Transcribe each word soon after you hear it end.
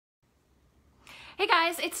Hey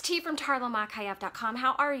guys, it's T from TarlaMakayev.com.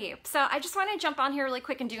 How are you? So I just want to jump on here really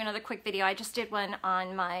quick and do another quick video. I just did one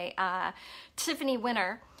on my Tiffany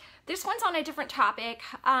winner. This one's on a different topic.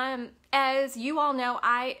 As you all know,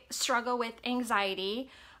 I struggle with anxiety.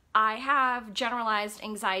 I have generalized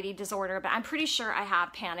anxiety disorder, but I'm pretty sure I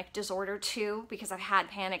have panic disorder too because I've had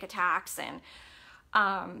panic attacks and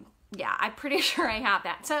yeah, I'm pretty sure I have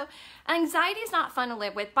that. So anxiety is not fun to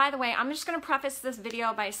live with. By the way, I'm just going to preface this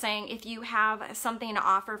video by saying if you have something to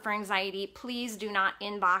offer for anxiety, please do not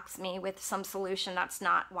inbox me with some solution. That's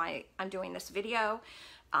not why I'm doing this video,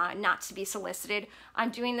 not to be solicited. I'm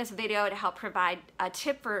doing this video to help provide a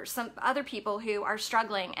tip for some other people who are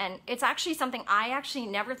struggling. And it's actually something I actually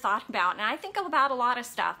never thought about. And I think about a lot of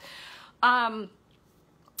stuff.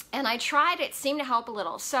 And I tried, it seemed to help a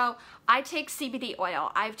little. So I take CBD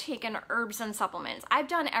oil, I've taken herbs and supplements, I've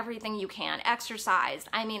done everything you can, exercised.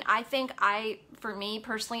 I mean, I think for me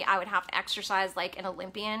personally, I would have to exercise like an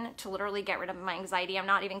Olympian to literally get rid of my anxiety. I'm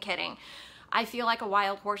not even kidding. I feel like a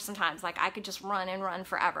wild horse sometimes, like I could just run and run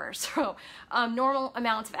forever. So normal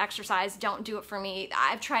amounts of exercise don't do it for me.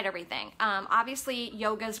 I've tried everything. Obviously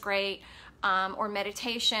yoga's great, or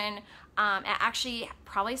meditation. I actually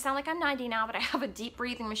probably sound like I'm 90 now, but I have a deep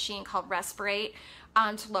breathing machine called Respirate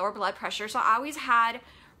to lower blood pressure. So I always had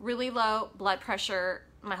really low blood pressure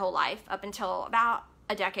my whole life up until about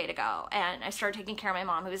a decade ago. And I started taking care of my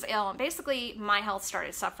mom who was ill. And basically my health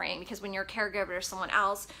started suffering because when you're a caregiver to someone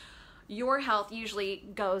else, your health usually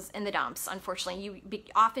goes in the dumps. Unfortunately, you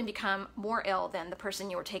often become more ill than the person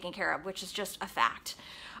you were taking care of, which is just a fact.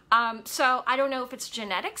 So I don't know if it's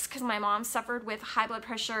genetics because my mom suffered with high blood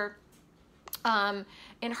pressure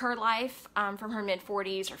in her life from her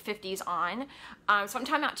mid-40s or 50s on. So I'm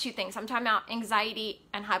talking about two things. I'm talking about anxiety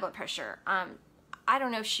and high blood pressure. I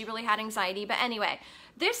don't know if she really had anxiety, but anyway,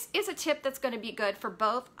 this is a tip that's going to be good for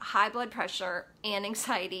both high blood pressure and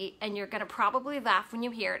anxiety, and you're going to probably laugh when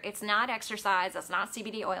you hear it. It's not exercise. That's not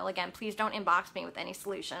CBD oil. Again, please don't inbox me with any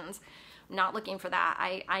solutions. I'm not looking for that.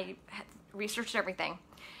 I researched everything.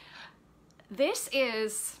 This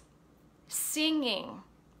is singing.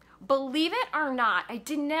 Believe it or not, it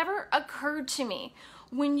never occurred to me.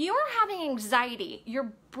 When you are having anxiety,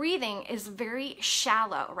 your breathing is very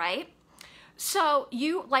shallow, right? So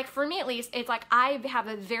like for me at least, it's like I have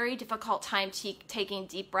a very difficult time taking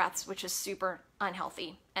deep breaths, which is super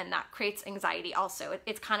unhealthy. And that creates anxiety also.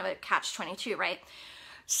 It's kind of a catch-22, right?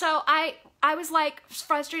 So I was like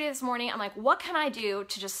frustrated this morning. I'm like, what can I do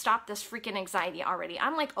to just stop this freaking anxiety already?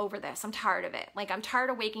 I'm like over this. I'm tired of it. Like I'm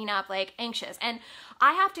tired of waking up like anxious. And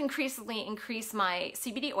I have to increasingly increase my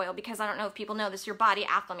CBD oil because I don't know if people know this, your body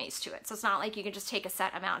acclimates to it. So it's not like you can just take a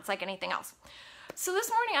set amount. It's like anything else. So this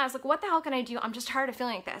morning I was like, what the hell can I do? I'm just tired of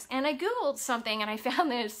feeling like this. And I Googled something and I found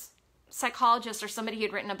this psychologist or somebody who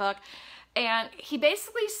had written a book. And he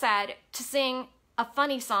basically said to sing a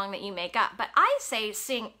funny song that you make up, but I say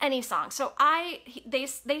sing any song. So they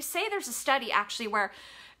say there's a study actually where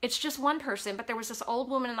it's just one person, but there was this old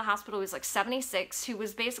woman in the hospital who was like 76 who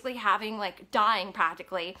was basically having like dying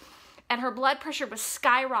practically, and her blood pressure was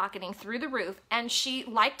skyrocketing through the roof, and she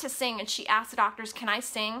liked to sing, and she asked the doctors, can I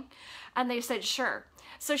sing? And they said sure.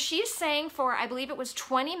 So she sang for, I believe it was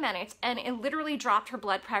 20 minutes, and it literally dropped her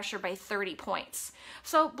blood pressure by 30 points.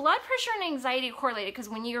 So blood pressure and anxiety are correlated because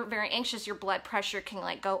when you're very anxious, your blood pressure can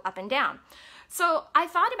like go up and down. So I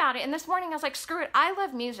thought about it, and this morning I was like, screw it, I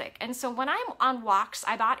love music. And so when I'm on walks,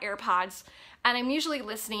 I bought AirPods, and I'm usually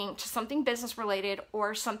listening to something business related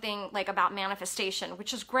or something like about manifestation,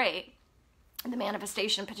 which is great. The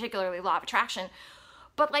manifestation, particularly law of attraction.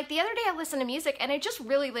 But like the other day I listened to music and it just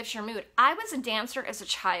really lifts your mood. I was a dancer as a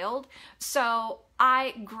child, so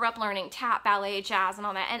I grew up learning tap, ballet, jazz, and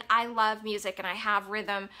all that, and I love music and I have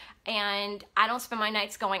rhythm, and I don't spend my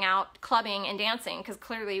nights going out clubbing and dancing because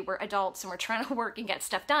clearly we're adults and we're trying to work and get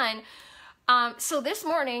stuff done. So this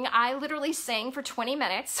morning I literally sang for 20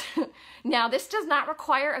 minutes. Now this does not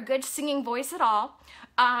require a good singing voice at all.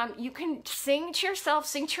 You can sing to yourself,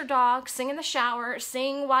 sing to your dog, sing in the shower,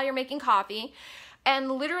 sing while you're making coffee.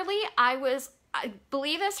 And literally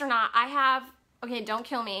believe this or not, I have, okay, don't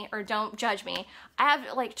kill me or don't judge me. I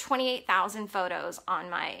have like 28,000 photos on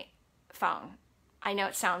my phone. I know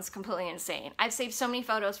it sounds completely insane. I've saved so many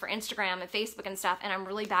photos for Instagram and Facebook and stuff, and I'm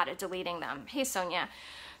really bad at deleting them. Hey, Sonia.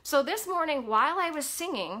 So this morning while I was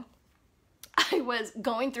singing, I was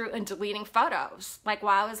going through and deleting photos, like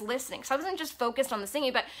while I was listening. So I wasn't just focused on the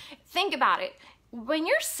singing, but think about it. When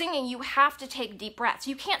you're singing, you have to take deep breaths.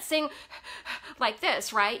 You can't sing like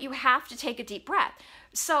this, right? You have to take a deep breath.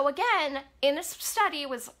 So again, in this study, it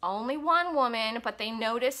was only one woman, but they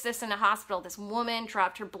noticed this in a hospital. This woman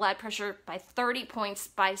dropped her blood pressure by 30 points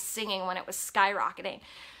by singing when it was skyrocketing.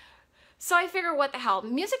 So I figure, what the hell?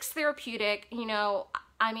 Music's therapeutic, you know.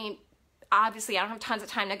 I mean, obviously I don't have tons of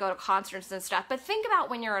time to go to concerts and stuff, but think about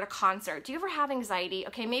when you're at a concert. Do you ever have anxiety?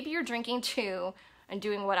 Okay, maybe you're drinking too and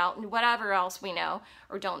doing whatever else we know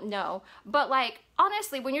or don't know. But like,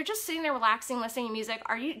 honestly, when you're just sitting there relaxing, listening to music,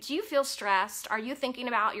 do you feel stressed? Are you thinking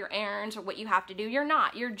about your errands or what you have to do? You're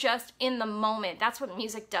not. You're just in the moment. That's what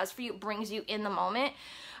music does for you. It brings you in the moment.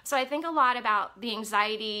 So I think a lot about the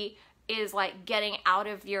anxiety is like getting out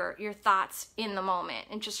of your thoughts in the moment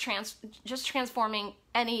and just transforming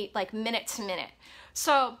any like minute to minute.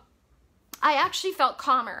 So I actually felt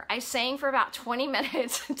calmer. I sang for about 20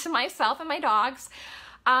 minutes to myself and my dogs,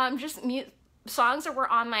 just songs that were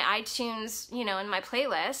on my iTunes, you know, in my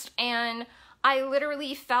playlist, and I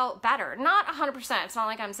literally felt better. Not 100%. It's not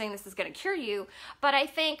like I'm saying this is going to cure you, but I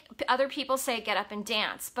think other people say get up and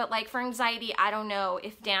dance. But like for anxiety, I don't know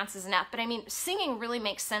if dance is enough. But I mean, singing really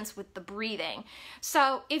makes sense with the breathing.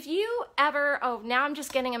 So if you ever, oh, now I'm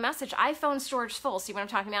just getting a message. iPhone storage full. See what I'm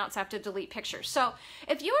talking about? So I have to delete pictures. So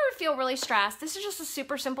if you ever feel really stressed, this is just a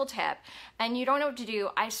super simple tip and you don't know what to do,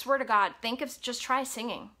 I swear to God, just try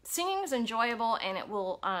singing. Singing is enjoyable and it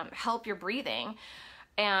will help your breathing.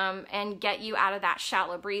 And get you out of that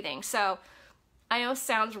shallow breathing. So I know it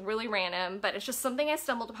sounds really random, but it's just something I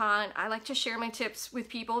stumbled upon. I like to share my tips with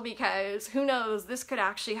people because who knows, this could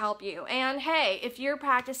actually help you. And hey, if you're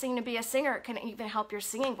practicing to be a singer, it can even help your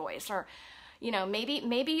singing voice. Or, you know, maybe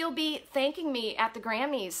you'll be thanking me at the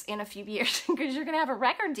Grammys in a few years because you're gonna have a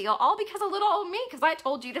record deal, all because of little old me, because I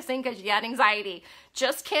told you to sing because you had anxiety.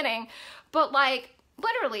 Just kidding. But like,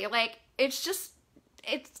 literally, like,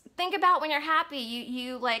 think about when you're happy,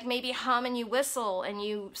 you like maybe hum and you whistle and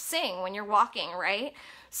you sing when you're walking, right?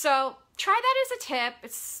 So try that as a tip.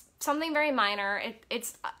 It's something very minor.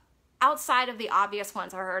 It's outside of the obvious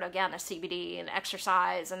ones I heard, again, the CBD and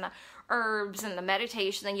exercise and the herbs and the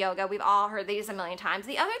meditation and yoga. We've all heard these a million times.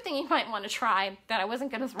 The other thing you might want to try that I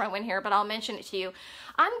wasn't going to throw in here, but I'll mention it to you.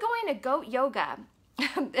 I'm going to goat yoga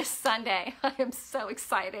this Sunday. I am so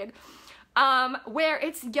excited. Where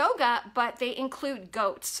it's yoga, but they include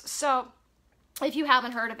goats. So if you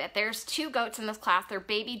haven't heard of it, there's 2 goats in this class. They're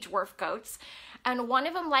baby dwarf goats. And one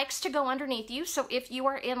of them likes to go underneath you. So if you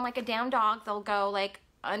are in like a down dog, they'll go like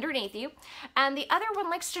underneath you. And the other one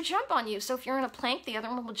likes to jump on you. So if you're in a plank, the other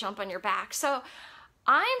one will jump on your back. So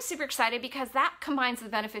I'm super excited because that combines the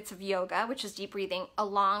benefits of yoga, which is deep breathing,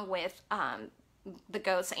 along with, the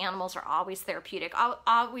goats. Animals are always therapeutic. I'll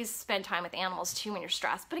always spend time with animals too when you're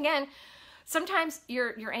stressed. But again, sometimes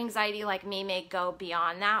your anxiety, like me, may go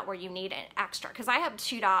beyond that where you need an extra. Because I have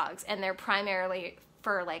 2 dogs and they're primarily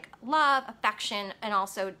for like love, affection, and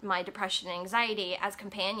also my depression and anxiety as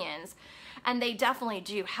companions. And they definitely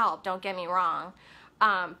do help, don't get me wrong.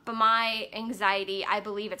 But my anxiety, I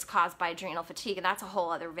believe it's caused by adrenal fatigue, and that's a whole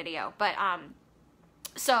other video. But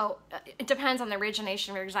so it depends on the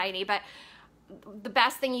origination of your anxiety. But the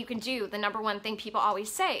best thing you can do, the number one thing people always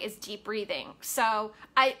say, is deep breathing. So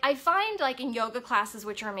I find like in yoga classes,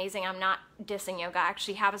 which are amazing, I'm not dissing yoga, I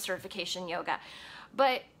actually have a certification in yoga,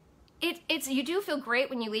 but you do feel great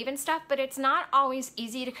when you leave and stuff, but it's not always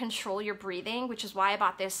easy to control your breathing, which is why I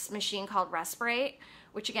bought this machine called Respirate,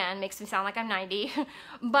 which again makes me sound like I'm 90,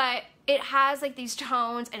 but it has like these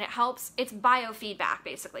tones and it helps, it's biofeedback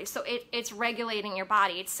basically. So it's regulating your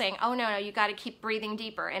body. It's saying, oh no, you got to keep breathing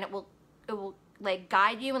deeper, and it will like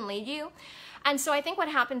guide you and lead you. And so I think what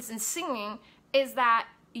happens in singing is that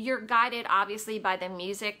you're guided obviously by the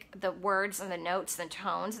music, the words and the notes and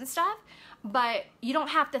tones and stuff, but you don't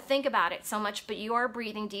have to think about it so much, but you are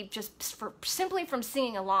breathing deep just simply from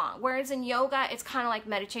singing along. Whereas in yoga, it's kind of like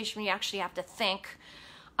meditation where you actually have to think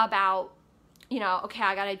about, you know, okay,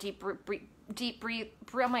 I got to deep breathe,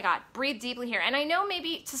 oh my God, breathe deeply here. And I know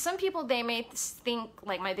maybe to some people, they may think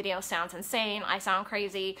like my video sounds insane, I sound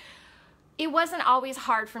crazy. It wasn't always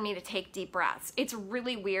hard for me to take deep breaths. It's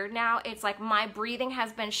really weird now. It's like my breathing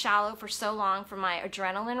has been shallow for so long from my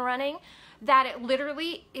adrenaline running that it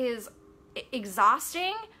literally is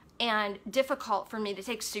exhausting and difficult for me to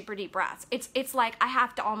take super deep breaths. It's like I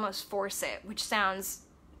have to almost force it, which sounds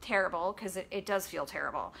terrible because it does feel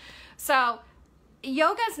terrible. So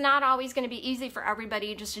yoga is not always going to be easy for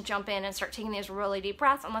everybody just to jump in and start taking these really deep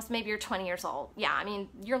breaths, unless maybe you're 20 years old. Yeah, I mean,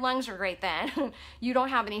 your lungs are great then. You don't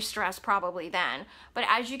have any stress probably then. But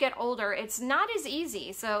as you get older, it's not as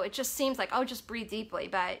easy. So it just seems like, oh, just breathe deeply.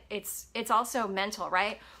 But it's also mental,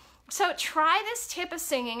 right? So try this tip of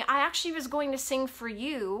singing. I actually was going to sing for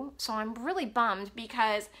you, so I'm really bummed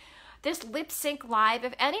because This Lip Sync Live,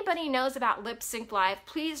 if anybody knows about Lip Sync Live,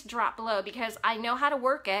 please drop below because I know how to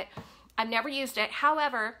work it. I've never used it.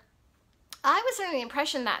 However, I was under the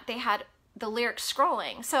impression that they had the lyrics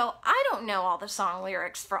scrolling. So I don't know all the song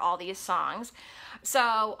lyrics for all these songs.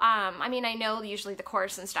 So, I mean, I know usually the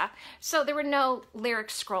chorus and stuff. So there were no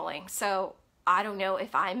lyrics scrolling. So I don't know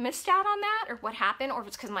if I missed out on that or what happened, or if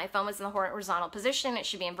it's because my phone was in the horizontal position, it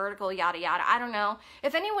should be in vertical, yada, yada. I don't know.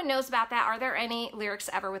 If anyone knows about that, are there any lyrics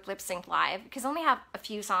ever with Lip Sync Live? Because I only have a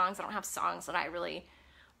few songs. I don't have songs that I really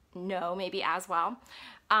know maybe as well.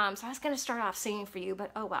 So I was going to start off singing for you,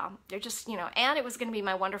 but oh well. They're just, you know, and it was going to be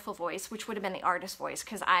my wonderful voice, which would have been the artist voice,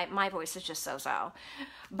 because my voice is just so-so.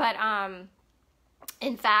 But,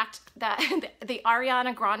 in fact, the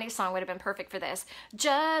Ariana Grande song would have been perfect for this.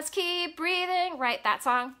 Just keep breathing, right? That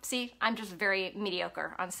song. See, I'm just very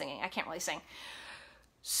mediocre on singing. I can't really sing.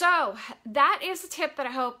 So that is a tip that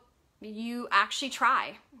I hope you actually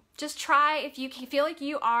try. Just try if you feel like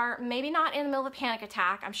you are maybe not in the middle of a panic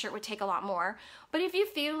attack. I'm sure it would take a lot more. But if you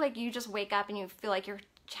feel like you just wake up and you feel like you're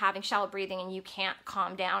having shallow breathing and you can't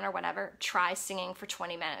calm down or whatever, try singing for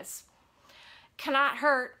 20 minutes. Cannot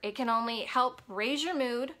hurt. It can only help raise your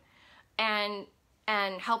mood and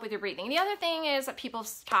help with your breathing. The other thing is that people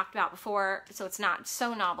talked about before, so it's not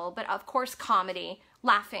so novel, but of course comedy,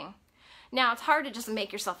 laughing. Now, it's hard to just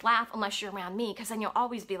make yourself laugh unless you're around me, because then you'll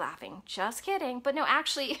always be laughing. Just kidding. But no,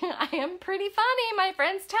 actually, I am pretty funny, my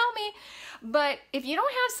friends tell me. But if you don't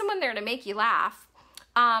have someone there to make you laugh,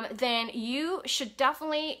 then you should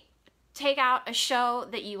definitely take out a show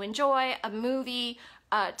that you enjoy, a movie,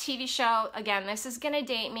 a TV show. Again, this is gonna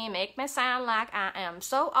date me, make me sound like I am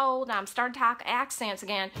so old. I'm starting to talk accents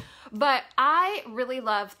again. But I really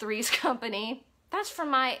love Three's Company. That's from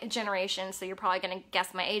my generation, so you're probably gonna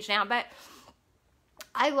guess my age now. But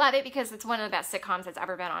I love it because it's one of the best sitcoms that's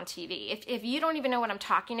ever been on TV. If you don't even know what I'm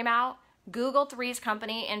talking about, Google Three's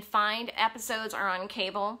Company and find episodes are on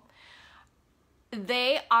cable.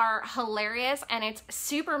 They are hilarious, and it's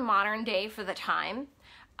super modern day for the time.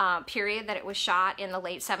 Period that it was shot in the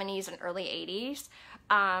late 70s and early 80s.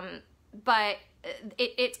 But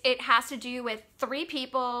it has to do with three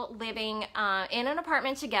people living in an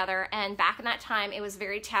apartment together, and back in that time it was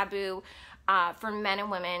very taboo for men and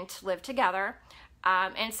women to live together.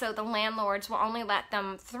 And so the landlords will only let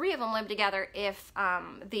three of them live together if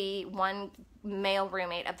the one male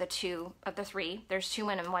roommate of the three, there's two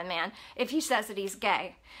women and one man, if he says that he's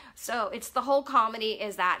gay. So it's the whole comedy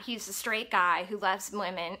is that he's a straight guy who loves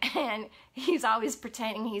women and he's always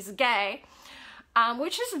pretending he's gay,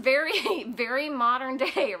 which is very, very modern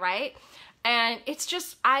day, right? And it's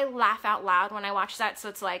just, I laugh out loud when I watch that. So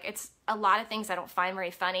it's like, it's a lot of things I don't find very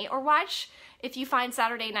funny. Or watch, if you find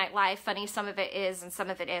Saturday Night Live funny, some of it is and some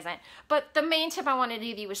of it isn't. But the main tip I wanted to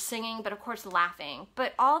give you was singing, but of course laughing.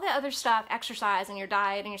 But all the other stuff, exercise and your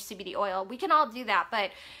diet and your CBD oil, we can all do that. But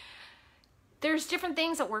there's different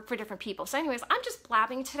things that work for different people. So anyways, I'm just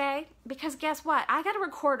blabbing today because guess what? I got to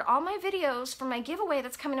record all my videos for my giveaway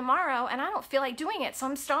that's coming tomorrow, and I don't feel like doing it, so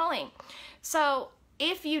I'm stalling. So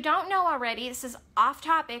if you don't know already, this is off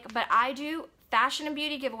topic, but I do fashion and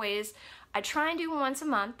beauty giveaways. I try and do them once a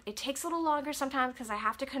month. It takes a little longer sometimes because I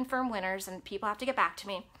have to confirm winners and people have to get back to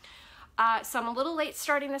me. So I'm a little late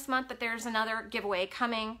starting this month, but there's another giveaway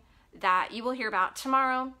coming that you will hear about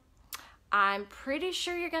tomorrow. I'm pretty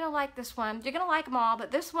sure you're going to like this one. You're going to like them all,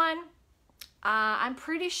 but this one, I'm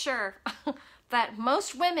pretty sure that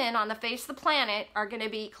most women on the face of the planet are going to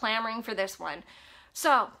be clamoring for this one.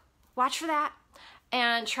 So watch for that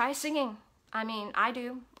and try singing. I mean, I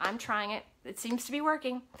do. I'm trying it. It seems to be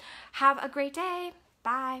working. Have a great day.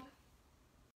 Bye.